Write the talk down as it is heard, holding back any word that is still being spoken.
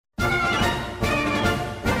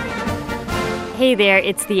Hey there,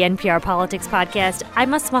 it's the NPR Politics Podcast.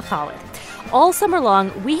 I'm Asma, Khalid. All summer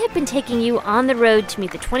long, we have been taking you on the road to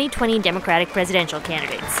meet the 2020 Democratic presidential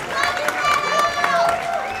candidates.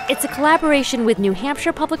 It's a collaboration with New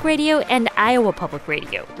Hampshire Public Radio and Iowa Public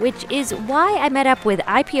Radio, which is why I met up with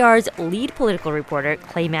IPR's lead political reporter,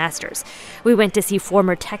 Clay Masters. We went to see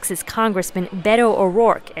former Texas Congressman Beto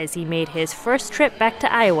O'Rourke as he made his first trip back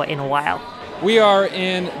to Iowa in a while. We are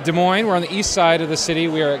in Des Moines. We're on the east side of the city.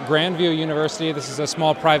 We are at Grandview University. This is a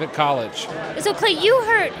small private college. So, Clay, you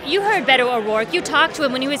heard Beto O'Rourke. You talked to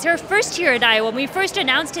him when he was here first here at Iowa, when we first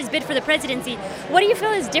announced his bid for the presidency. What do you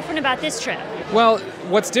feel is different about this trip? Well,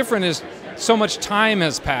 what's different is so much time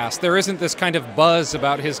has passed. There isn't this kind of buzz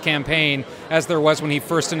about his campaign as there was when he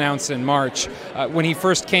first announced in March. When he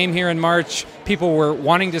first came here in March, people were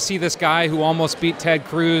wanting to see this guy who almost beat Ted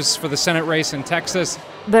Cruz for the Senate race in Texas.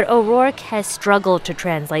 But O'Rourke has struggled to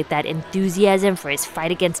translate that enthusiasm for his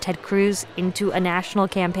fight against Ted Cruz into a national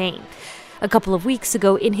campaign. A couple of weeks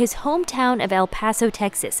ago, in his hometown of El Paso,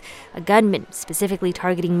 Texas, a gunman specifically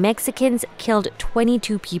targeting Mexicans killed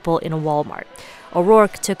 22 people in a Walmart.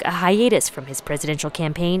 O'Rourke took a hiatus from his presidential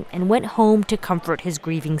campaign and went home to comfort his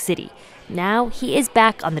grieving city. Now he is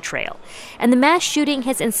back on the trail, and the mass shooting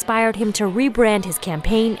has inspired him to rebrand his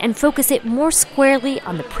campaign and focus it more squarely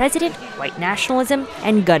on the president, white nationalism,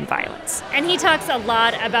 and gun violence. And he talks a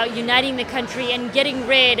lot about uniting the country and getting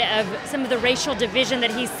rid of some of the racial division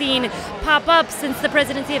that he's seen pop up since the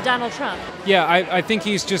presidency of Donald Trump. Yeah, I think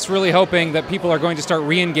he's just really hoping that people are going to start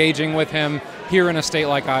re-engaging with him here in a state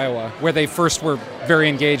like Iowa, where they first were very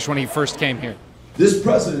engaged when he first came here. This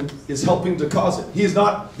president is helping to cause it. He is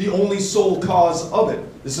not the only sole cause of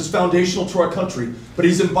it. This is foundational to our country, but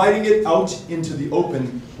he's inviting it out into the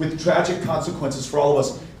open with tragic consequences for all of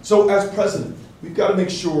us. So as president, we've got to make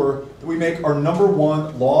sure that we make our number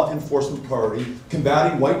one law enforcement priority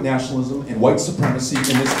combating white nationalism and white supremacy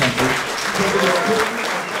in this country.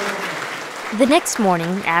 The next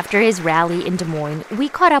morning, after his rally in Des Moines, we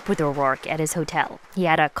caught up with O'Rourke at his hotel. He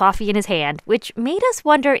had a coffee in his hand, which made us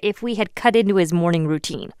wonder if we had cut into his morning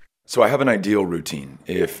routine. So I have an ideal routine.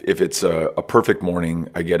 If it's a perfect morning,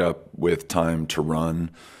 I get up with time to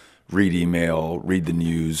run, read email, read the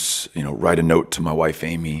news, write a note to my wife,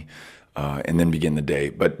 Amy, and then begin the day.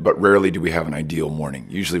 But rarely do we have an ideal morning.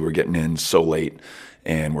 Usually we're getting in so late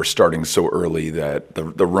and we're starting so early that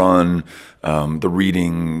the run, the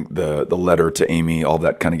reading, the letter to Amy, all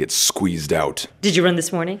that kind of gets squeezed out. Did you run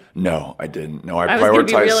this morning? No, I didn't. No, I prioritized sleep. I was going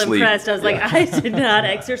to be real impressed. I was like, I did not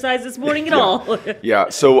exercise this morning at all. Yeah,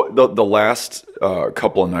 so the last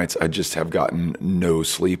couple of nights I just have gotten no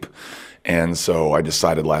sleep. And so I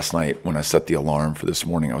decided last night when I set the alarm for this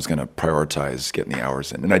morning, I was going to prioritize getting the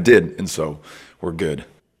hours in. And I did, and so we're good.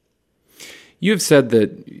 You have said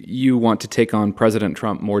that you want to take on President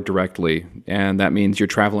Trump more directly, and that means you're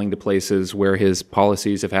traveling to places where his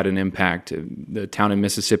policies have had an impact. The town in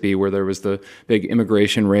Mississippi where there was the big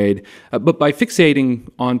immigration raid. But by fixating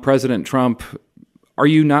on President Trump, are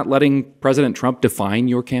you not letting President Trump define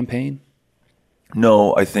your campaign?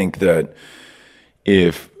 No, I think that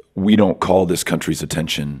if we don't call this country's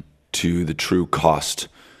attention to the true cost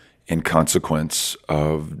and consequence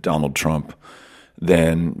of Donald Trump,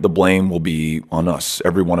 then the blame will be on us,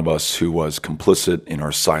 every one of us who was complicit in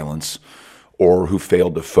our silence or who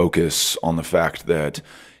failed to focus on the fact that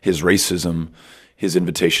his racism, his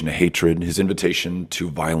invitation to hatred, his invitation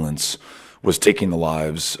to violence was taking the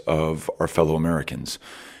lives of our fellow Americans.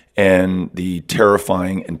 And the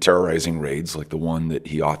terrifying and terrorizing raids like the one that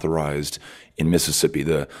he authorized in Mississippi,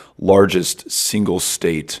 the largest single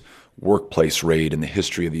state workplace raid in the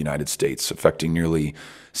history of the United States, affecting nearly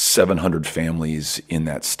 700 families in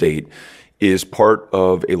that state, is part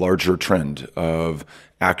of a larger trend of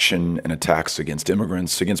action and attacks against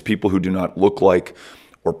immigrants, against people who do not look like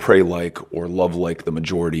or pray like or love like the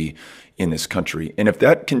majority in this country. And if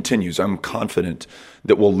that continues, I'm confident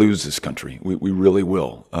that we'll lose this country. We really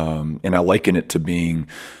will. And I liken it to being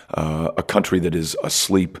a country that is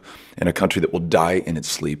asleep and a country that will die in its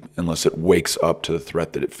sleep unless it wakes up to the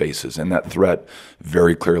threat that it faces. And that threat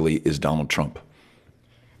very clearly is Donald Trump.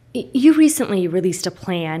 You recently released a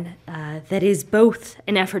plan that is both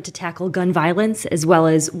an effort to tackle gun violence as well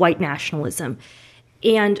as white nationalism.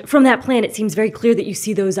 And from that plan, it seems very clear that you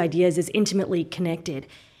see those ideas as intimately connected.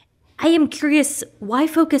 I am curious, why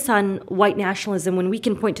focus on white nationalism when we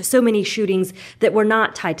can point to so many shootings that were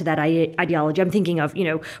not tied to that ideology? I'm thinking of,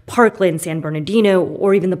 Parkland, San Bernardino,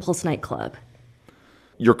 or even the Pulse nightclub.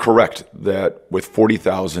 You're correct that with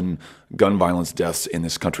 40,000 gun violence deaths in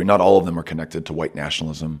this country, not all of them are connected to white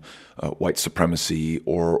nationalism, white supremacy,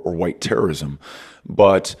 or white terrorism.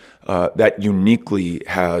 But that uniquely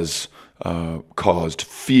has caused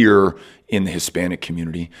fear in the Hispanic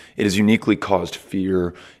community. It has uniquely caused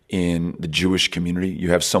fear in the Jewish community. You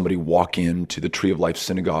have somebody walk into the Tree of Life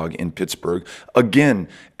Synagogue in Pittsburgh, again,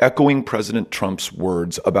 echoing President Trump's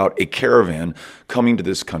words about a caravan coming to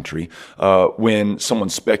this country when someone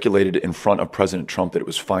speculated in front of President Trump that it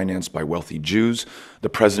was financed by wealthy Jews. The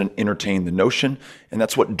president entertained the notion, and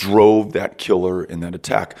that's what drove that killer in that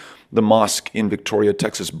attack. The mosque in Victoria,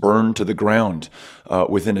 Texas, burned to the ground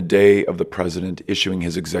within a day of the president issuing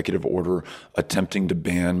his executive order attempting to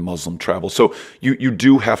ban Muslim travel. So you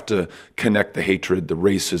do have to connect the hatred, the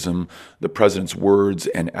racism, the president's words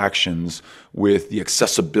and actions with the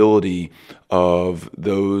accessibility of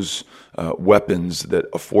those weapons that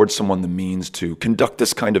afford someone the means to conduct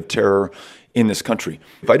this kind of terror in this country.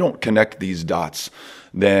 If I don't connect these dots,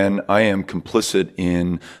 then I am complicit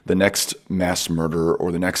in the next mass murder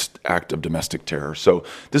or the next act of domestic terror. So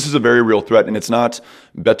this is a very real threat, and it's not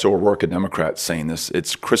Beto O'Rourke, a Democrat, saying this.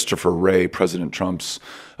 It's Christopher Wray, President Trump's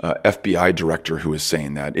FBI director, who is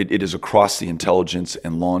saying that. It is across the intelligence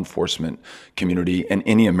and law enforcement community and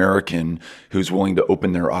any American who's willing to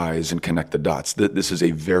open their eyes and connect the dots. This is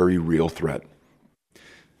a very real threat.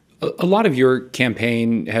 A lot of your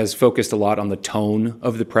campaign has focused a lot on the tone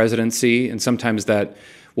of the presidency, and sometimes that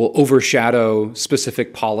will overshadow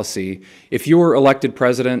specific policy. If you were elected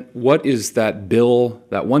president, what is that bill,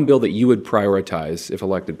 that one bill that you would prioritize if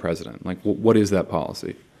elected president? Like, what is that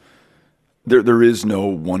policy? There is no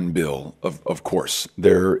one bill, of course.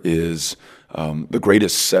 There is the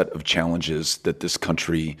greatest set of challenges that this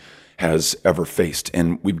country has ever faced,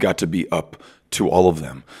 and we've got to be up to all of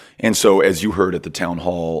them. And so, as you heard at the town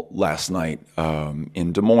hall last night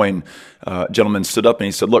in Des Moines, a gentleman stood up and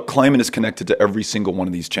he said, look, climate is connected to every single one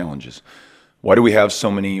of these challenges. Why do we have so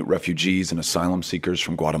many refugees and asylum seekers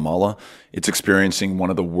from Guatemala? It's experiencing one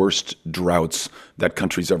of the worst droughts that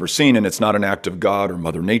country's ever seen, and it's not an act of God or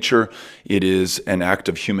Mother Nature. It is an act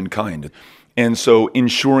of humankind. And so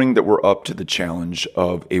ensuring that we're up to the challenge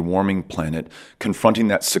of a warming planet, confronting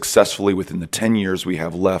that successfully within the 10 years we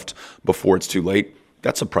have left before it's too late,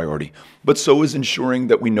 that's a priority. But so is ensuring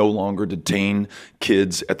that we no longer detain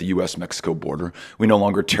kids at the U.S.-Mexico border. We no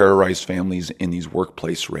longer terrorize families in these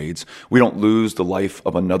workplace raids. We don't lose the life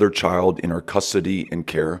of another child in our custody and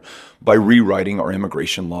care by rewriting our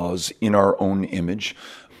immigration laws in our own image.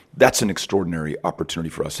 That's an extraordinary opportunity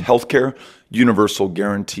for us. Healthcare, universal,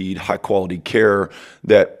 guaranteed, high-quality care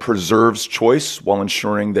that preserves choice while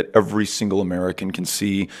ensuring that every single American can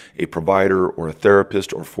see a provider or a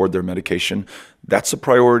therapist or afford their medication. That's a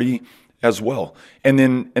priority as well. And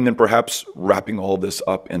then perhaps wrapping all of this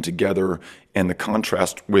up and together and the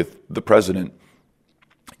contrast with the president,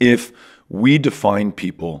 if we define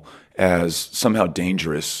people as somehow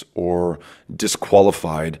dangerous or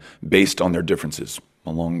disqualified based on their differences,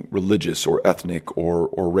 along religious or ethnic or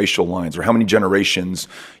racial lines, or how many generations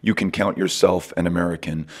you can count yourself an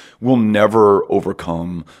American, will never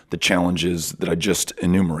overcome the challenges that I just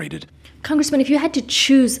enumerated. Congressman, if you had to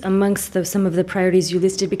choose amongst some of the priorities you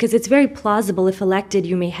listed, because it's very plausible if elected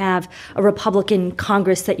you may have a Republican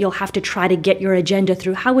Congress that you'll have to try to get your agenda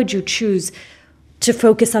through, how would you choose to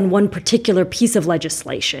focus on one particular piece of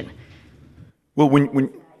legislation? Well,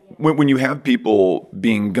 when you have people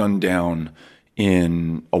being gunned down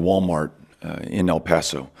in a Walmart in El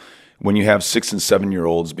Paso, when you have 6 and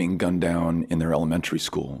 7-year-olds being gunned down in their elementary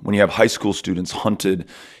school, when you have high school students hunted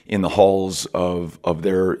in the halls of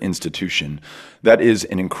their institution, that is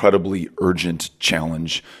an incredibly urgent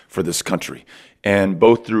challenge for this country. And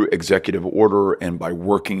both through executive order and by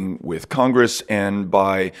working with Congress and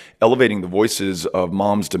by elevating the voices of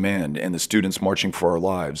Moms Demand and the students marching for our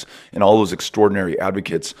lives and all those extraordinary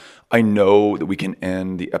advocates, I know that we can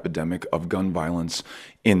end the epidemic of gun violence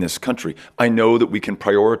in this country. I know that we can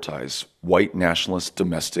prioritize white nationalist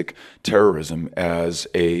domestic terrorism as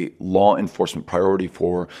a law enforcement priority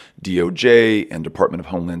for DOJ and Department of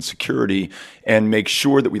Homeland Security and make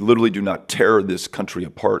sure that we literally do not tear this country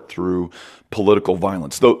apart through political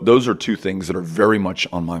violence. Those are two things that are very much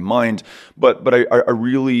on my mind, but I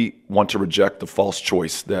really want to reject the false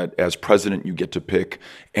choice that as president you get to pick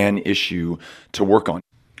an issue to work on.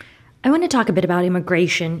 I want to talk a bit about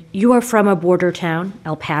immigration. You are from a border town,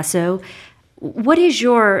 El Paso. What is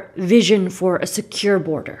your vision for a secure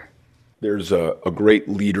border? There's a great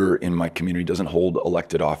leader in my community, doesn't hold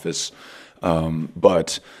elected office,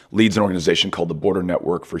 but leads an organization called the Border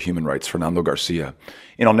Network for Human Rights, Fernando Garcia.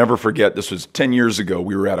 And I'll never forget, this was 10 years ago,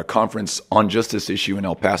 we were at a conference on just this issue in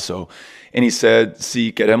El Paso, and he said,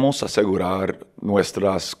 si queremos asegurar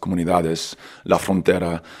nuestras comunidades, la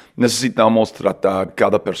frontera, necesitamos tratar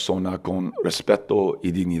cada persona con respeto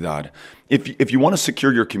y dignidad. If you want to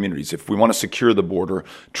secure your communities, if we want to secure the border,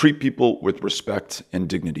 treat people with respect and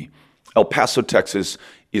dignity. El Paso, Texas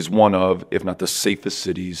is one of, if not the safest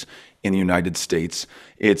cities in the United States.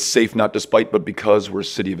 It's safe not despite, but because we're a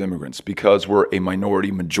city of immigrants, because we're a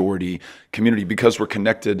minority-majority community, because we're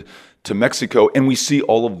connected to Mexico, and we see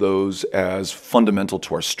all of those as fundamental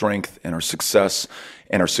to our strength and our success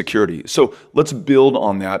and our security. So let's build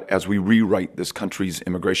on that as we rewrite this country's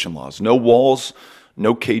immigration laws. No walls,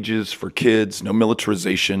 no cages for kids, no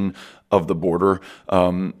militarization of the border.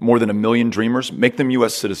 More than 1 million dreamers, make them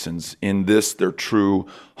U.S. citizens in this, their true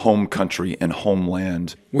home country and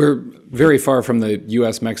homeland. We're very far from the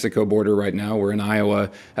U.S.-Mexico border right now. We're in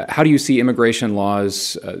Iowa. How do you see immigration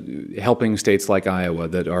laws helping states like Iowa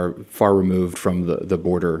that are far removed from the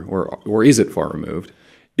border, or is it far removed?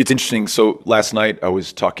 It's interesting. So last night I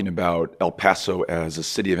was talking about El Paso as a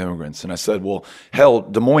city of immigrants. And I said, well, hell,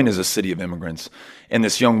 Des Moines is a city of immigrants. And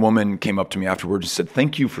this young woman came up to me afterwards and said,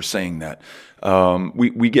 thank you for saying that.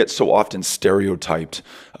 We get so often stereotyped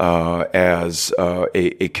as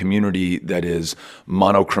a community that is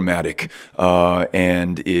monochromatic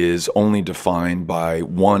and is only defined by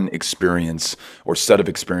one experience or set of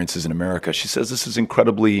experiences in America. She says this is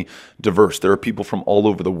incredibly diverse. There are people from all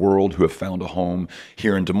over the world who have found a home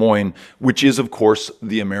here in Des Moines, which is, of course,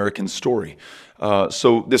 the American story.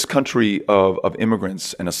 So this country of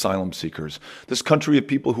immigrants and asylum seekers, this country of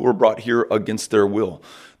people who were brought here against their will,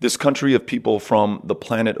 this country of people from the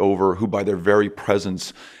planet over who by their very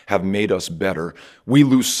presence have made us better, we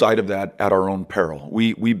lose sight of that at our own peril.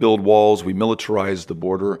 We build walls, we militarize the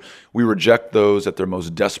border, we reject those at their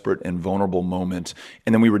most desperate and vulnerable moment,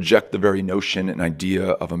 and then we reject the very notion and idea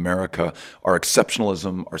of America, our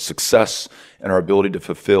exceptionalism, our success, and our ability to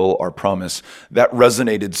fulfill our promise. That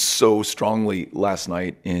resonated so strongly last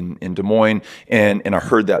night in Des Moines, and I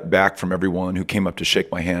heard that back from everyone who came up to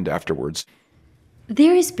shake my hand afterwards.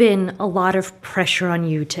 There has been a lot of pressure on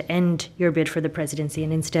you to end your bid for the presidency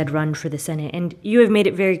and instead run for the Senate. And you have made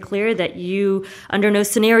it very clear that you, under no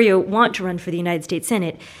scenario, want to run for the United States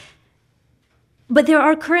Senate. But there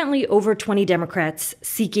are currently over 20 Democrats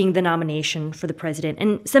seeking the nomination for the president.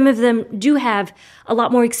 And some of them do have a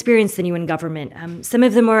lot more experience than you in government. Some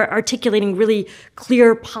of them are articulating really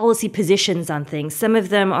clear policy positions on things. Some of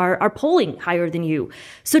them are polling higher than you.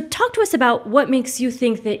 So talk to us about what makes you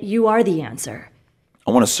think that you are the answer. I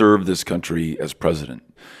want to serve this country as president.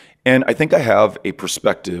 And I think I have a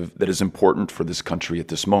perspective that is important for this country at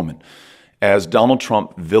this moment. As Donald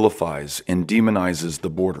Trump vilifies and demonizes the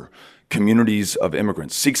border, communities of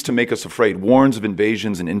immigrants, seeks to make us afraid, warns of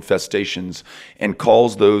invasions and infestations, and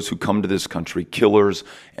calls those who come to this country killers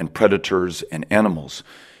and predators and animals.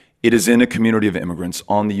 It is in a community of immigrants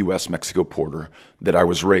on the U.S.-Mexico border that I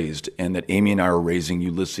was raised, and that Amy and I are raising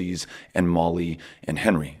Ulysses and Molly and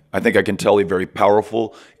Henry. I think I can tell a very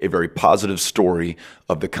powerful, a very positive story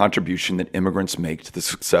of the contribution that immigrants make to the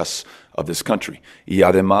success of this country. Y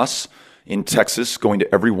además, in Texas, going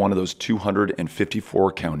to every one of those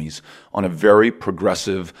 254 counties on a very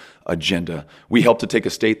progressive agenda. We helped to take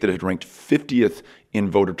a state that had ranked 50th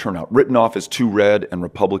in voter turnout, written off as too red and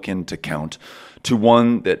Republican to count, to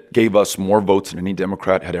one that gave us more votes than any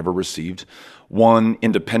Democrat had ever received, won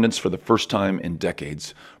independence for the first time in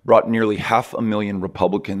decades, brought nearly 500,000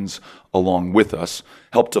 Republicans along with us,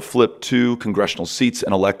 helped to flip 2 congressional seats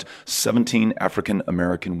and elect 17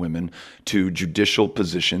 African-American women to judicial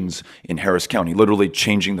positions in Harris County, literally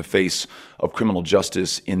changing the face of criminal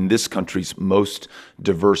justice in this country's most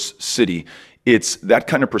diverse city. It's that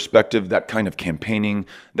kind of perspective, that kind of campaigning,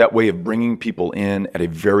 that way of bringing people in at a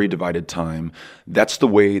very divided time. That's the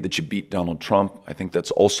way that you beat Donald Trump. I think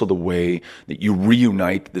that's also the way that you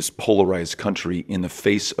reunite this polarized country in the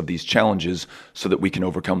face of these challenges so that we can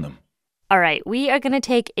overcome them. All right, we are going to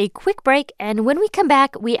take a quick break, and when we come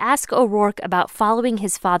back, we ask O'Rourke about following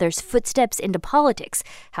his father's footsteps into politics,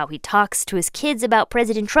 how he talks to his kids about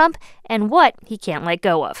President Trump, and what he can't let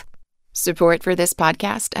go of. Support for this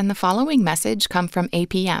podcast and the following message come from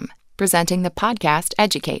APM, presenting the podcast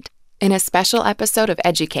Educate. In a special episode of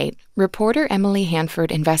Educate, reporter Emily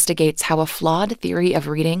Hanford investigates how a flawed theory of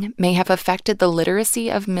reading may have affected the literacy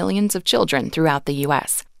of millions of children throughout the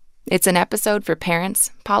U.S. It's an episode for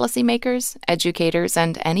parents, policymakers, educators,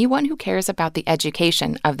 and anyone who cares about the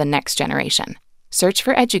education of the next generation. Search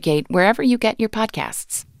for Educate wherever you get your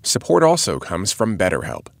podcasts. Support also comes from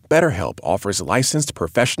BetterHelp. BetterHelp offers licensed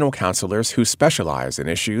professional counselors who specialize in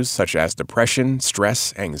issues such as depression,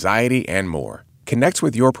 stress, anxiety, and more. Connect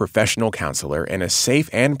with your professional counselor in a safe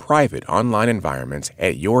and private online environment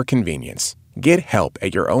at your convenience. Get help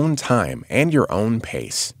at your own time and your own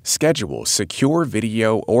pace. Schedule secure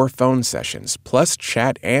video or phone sessions, plus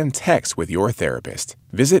chat and text with your therapist.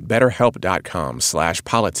 Visit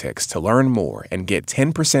BetterHelp.com/politics to learn more and get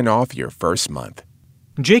 10% off your first month.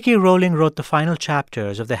 J.K. Rowling wrote the final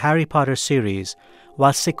chapters of the Harry Potter series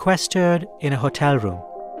while sequestered in a hotel room.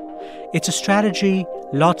 It's a strategy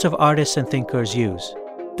lots of artists and thinkers use.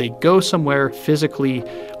 They go somewhere physically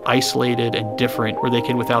isolated and different where they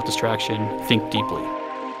can, without distraction, think deeply.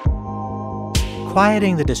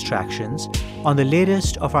 Quieting the distractions on the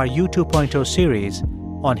latest of our U 2.0 series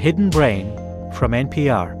on Hidden Brain from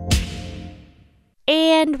NPR.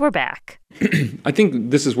 And we're back. I think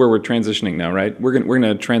this is where we're transitioning now, right? We're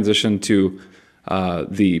gonna transition to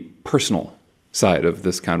the personal side of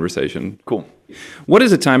this conversation. Cool. What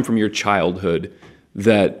is a time from your childhood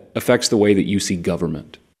that affects the way that you see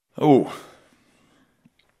government? Oh,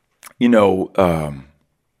 it's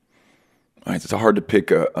hard to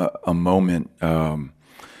pick a moment. I'll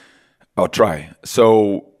try.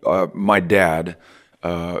 So my dad,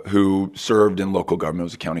 who served in local government,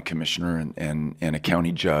 was a county commissioner and a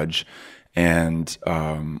county judge, and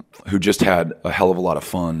who just had a hell of a lot of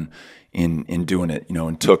fun in doing it,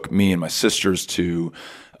 and took me and my sisters to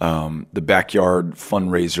the backyard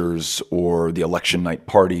fundraisers or the election night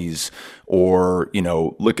parties, or,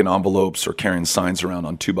 licking envelopes or carrying signs around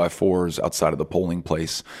on 2x4s outside of the polling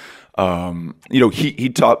place. He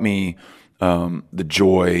taught me the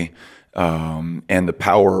joy and the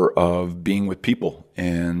power of being with people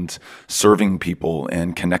and serving people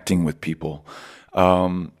and connecting with people.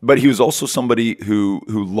 But he was also somebody who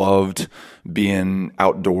loved being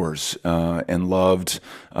outdoors and loved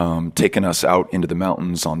taking us out into the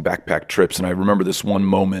mountains on backpack trips. And I remember this one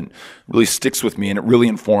moment really sticks with me, and it really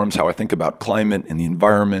informs how I think about climate and the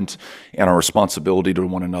environment and our responsibility to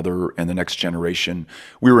one another and the next generation.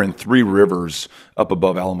 We were in Three Rivers up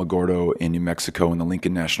above Alamogordo in New Mexico in the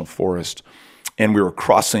Lincoln National Forest. And we were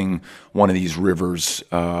crossing one of these rivers,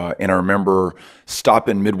 and I remember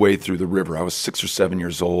stopping midway through the river. I was 6 or 7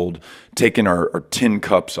 years old, taking our tin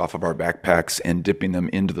cups off of our backpacks and dipping them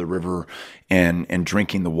into the river and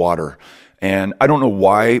drinking the water. And I don't know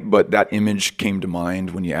why, but that image came to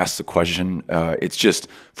mind when you asked the question. It's just,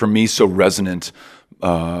 for me, so resonant.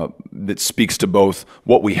 That speaks to both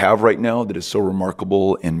what we have right now that is so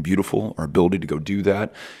remarkable and beautiful, our ability to go do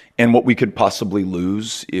that, and what we could possibly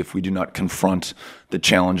lose if we do not confront the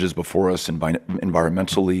challenges before us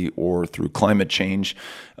environmentally or through climate change,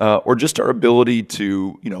 or just our ability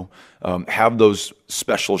to, have those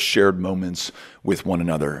special shared moments with one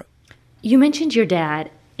another. You mentioned your dad,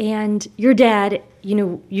 and your dad,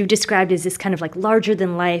 you've described as this kind of like larger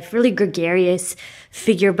than life, really gregarious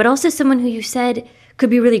figure, but also someone who you said could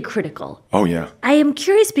be really critical. Oh, yeah. I am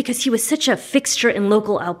curious because he was such a fixture in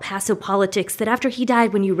local El Paso politics that after he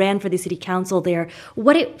died, when you ran for the city council there,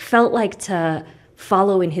 what it felt like to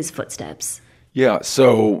follow in his footsteps. Yeah,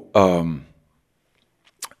 so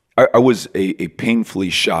I was a painfully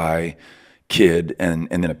shy kid and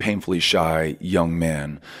then a painfully shy young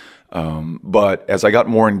man. But as I got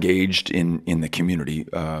more engaged in the community,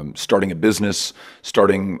 starting a business,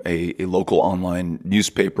 starting a local online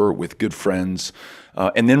newspaper with good friends,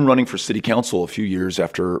 and then running for city council a few years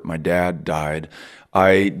after my dad died,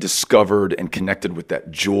 I discovered and connected with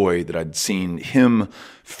that joy that I'd seen him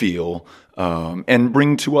feel and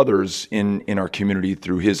bring to others in our community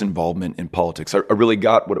through his involvement in politics. I really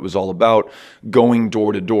got what it was all about, going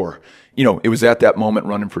door to door. It was at that moment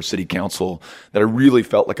running for city council that I really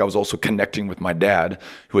felt like I was also connecting with my dad,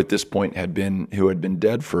 who at this point had been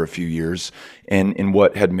dead for a few years, and in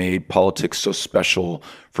what had made politics so special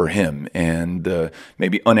for him, and the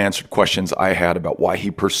maybe unanswered questions I had about why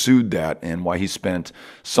he pursued that and why he spent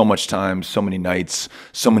so much time, so many nights,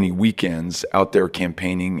 so many weekends out there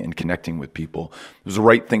campaigning and connecting with people. It was the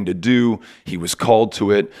right thing to do. He was called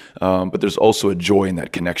to it, but there's also a joy in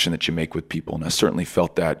that connection that you make with people, and I certainly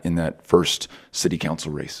felt that in that first city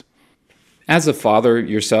council race. As a father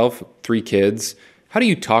yourself, 3 kids, how do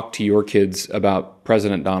you talk to your kids about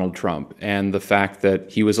President Donald Trump and the fact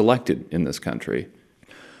that he was elected in this country?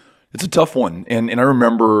 It's a tough one, and I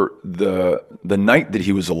remember the night that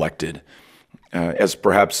he was elected, as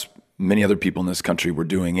perhaps many other people in this country were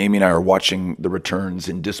doing. Amy and I are watching the returns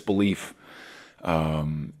in disbelief,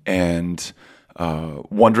 and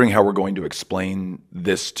wondering how we're going to explain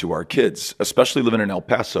this to our kids, especially living in El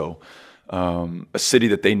Paso, a city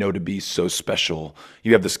that they know to be so special.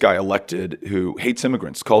 You have this guy elected who hates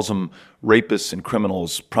immigrants, calls them rapists and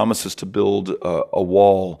criminals, promises to build a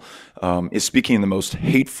wall, is speaking in the most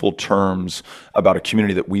hateful terms about a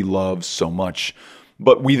community that we love so much.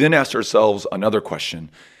 But we then asked ourselves another question.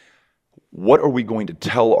 What are we going to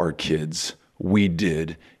tell our kids we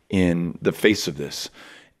did in the face of this?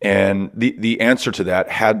 And the answer to that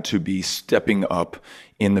had to be stepping up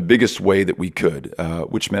in the biggest way that we could,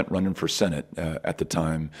 which meant running for Senate at the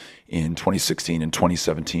time in 2016 and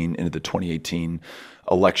 2017 into the 2018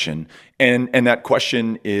 election. And that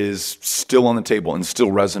question is still on the table and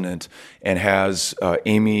still resonant and has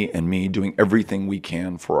Amy and me doing everything we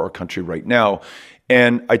can for our country right now.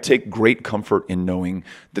 And I take great comfort in knowing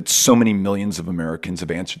that so many millions of Americans have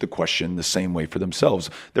answered the question the same way for themselves.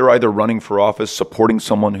 They're either running for office, supporting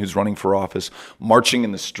someone who's running for office, marching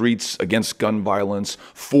in the streets against gun violence,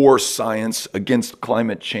 for science, against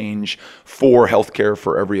climate change, for healthcare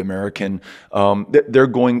for every American. They're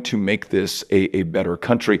going to make this a better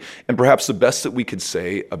country. And perhaps the best that we could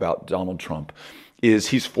say about Donald Trump is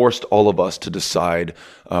he's forced all of us to decide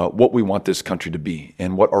what we want this country to be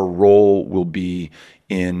and what our role will be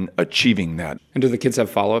in achieving that. And do the kids have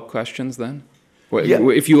follow-up questions then?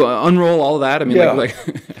 If you unroll all of that, I mean, like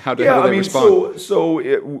how do they respond?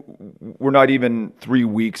 We're not even 3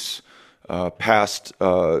 weeks past one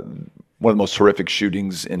of the most horrific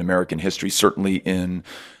shootings in American history, certainly in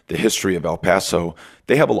the history of El Paso.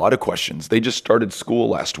 They have a lot of questions. They just started school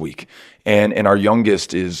last week. And our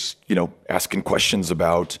youngest is, asking questions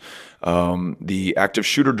about the active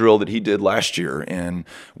shooter drill that he did last year and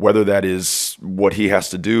whether that is what he has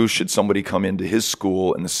to do should somebody come into his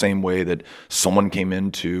school in the same way that someone came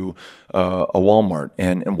into a Walmart.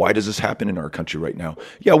 And why does this happen in our country right now?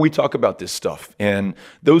 Yeah, we talk about this stuff. And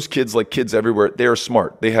those kids, like kids everywhere, they are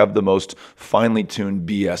smart. They have the most finely tuned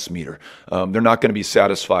BS meter. They're not going to be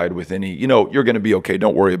satisfied with any, you're going to be okay.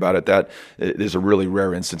 Don't worry about it. That is a really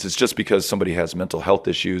rare instance. It's just because somebody has mental health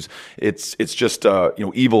issues. It's just,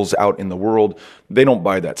 evils out in the world. They don't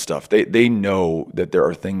buy that stuff. They know that there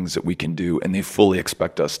are things that we can do, and they fully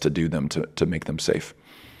expect us to do them to make them safe.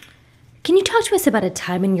 Can you talk to us about a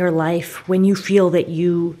time in your life when you feel that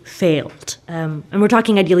you failed? And we're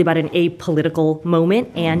talking ideally about an apolitical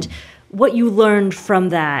moment and what you learned from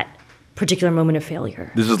that particular moment of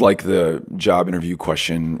failure. This is like the job interview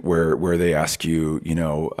question where they ask you,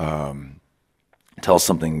 tell us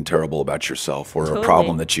something terrible about yourself or a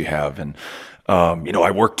problem that you have. And,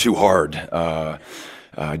 I work too hard. I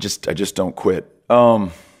just don't quit.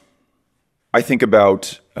 I think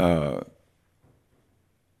about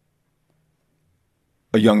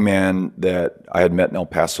a young man that I had met in El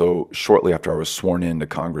Paso shortly after I was sworn into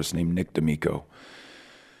Congress named Nick D'Amico,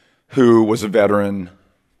 who was a veteran,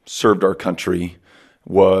 served our country,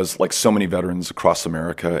 was like so many veterans across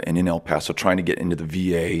America and in El Paso trying to get into the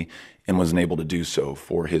VA and was unable to do so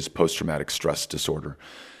for his post-traumatic stress disorder.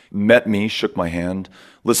 Met me, shook my hand,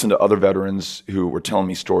 listened to other veterans who were telling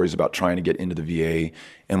me stories about trying to get into the VA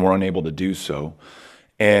and were unable to do so.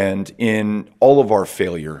 And in all of our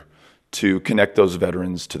failure to connect those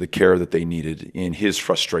veterans to the care that they needed, in his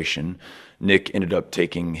frustration, Nick ended up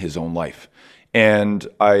taking his own life. And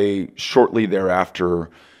I shortly thereafter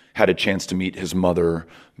had a chance to meet his mother,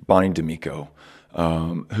 Bonnie D'Amico,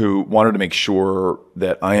 who wanted to make sure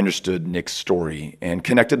that I understood Nick's story and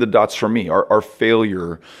connected the dots for me. Our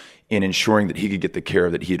failure in ensuring that he could get the care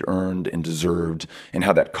that he had earned and deserved, and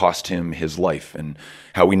how that cost him his life, and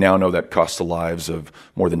how we now know that costs the lives of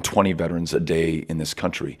more than 20 veterans a day in this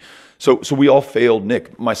country. So we all failed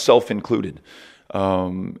Nick, myself included.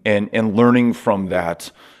 And learning from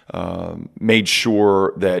that made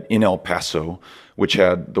sure that in El Paso, which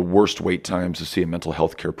had the worst wait times to see a mental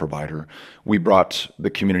health care provider, we brought the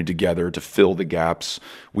community together to fill the gaps.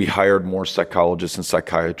 We hired more psychologists and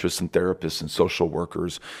psychiatrists and therapists and social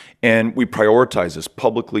workers. And we prioritized this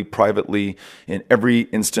publicly, privately, in every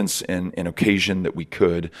instance and occasion that we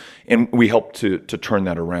could. And we helped to turn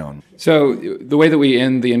that around. So the way that we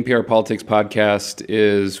end the NPR Politics Podcast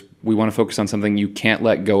is we want to focus on something you can't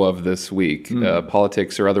let go of this week,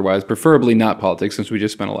 politics or otherwise, preferably not politics, since we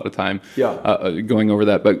just spent a lot of time going over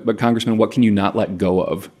that. But Congressman, what can you not let go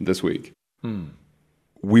of this week?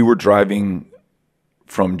 We were driving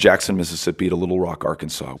from Jackson, Mississippi to Little Rock,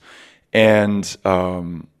 Arkansas, and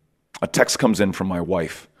a text comes in from my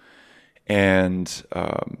wife, and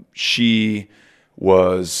she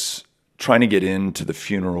was trying to get into the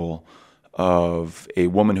funeral of a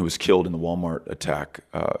woman who was killed in the Walmart attack,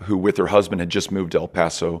 who with her husband had just moved to El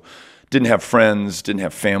Paso didn't have friends, didn't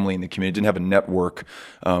have family in the community, didn't have a network.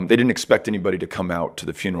 They didn't expect anybody to come out to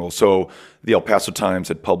the funeral. So the El Paso Times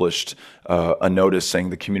had published a notice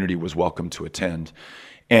saying the community was welcome to attend.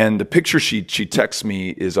 And the picture she texts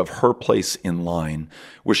me is of her place in line,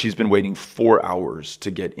 where she's been waiting 4 hours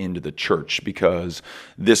to get into the church because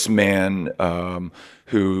this man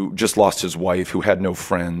who just lost his wife, who had no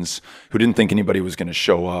friends, who didn't think anybody was going to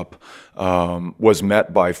show up, was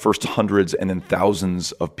met by first hundreds and then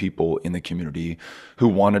thousands of people in the community who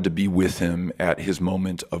wanted to be with him at his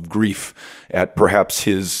moment of grief, at perhaps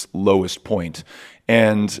his lowest point.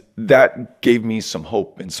 And that gave me some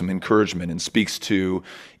hope and some encouragement, and speaks to,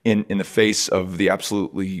 in the face of the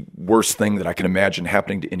absolutely worst thing that I can imagine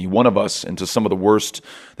happening to any one of us, and to some of the worst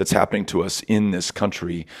that's happening to us in this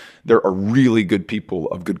country, there are really good people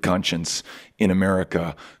of good conscience in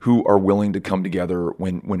America who are willing to come together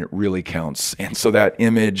when it really counts. And so that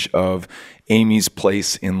image of Amy's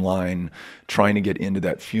place in line trying to get into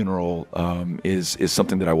that funeral is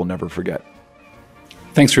something that I will never forget.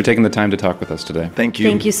 Thanks for taking the time to talk with us today. Thank you.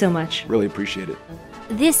 Thank you so much. Really appreciate it.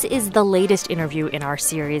 This is the latest interview in our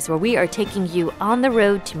series where we are taking you on the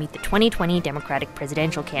road to meet the 2020 Democratic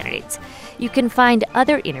presidential candidates. You can find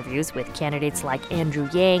other interviews with candidates like Andrew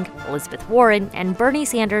Yang, Elizabeth Warren, and Bernie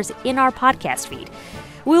Sanders in our podcast feed.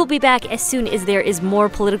 We'll be back as soon as there is more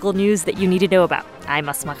political news that you need to know about. I'm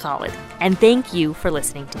Asma Khalid, and thank you for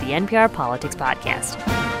listening to the NPR Politics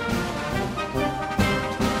Podcast.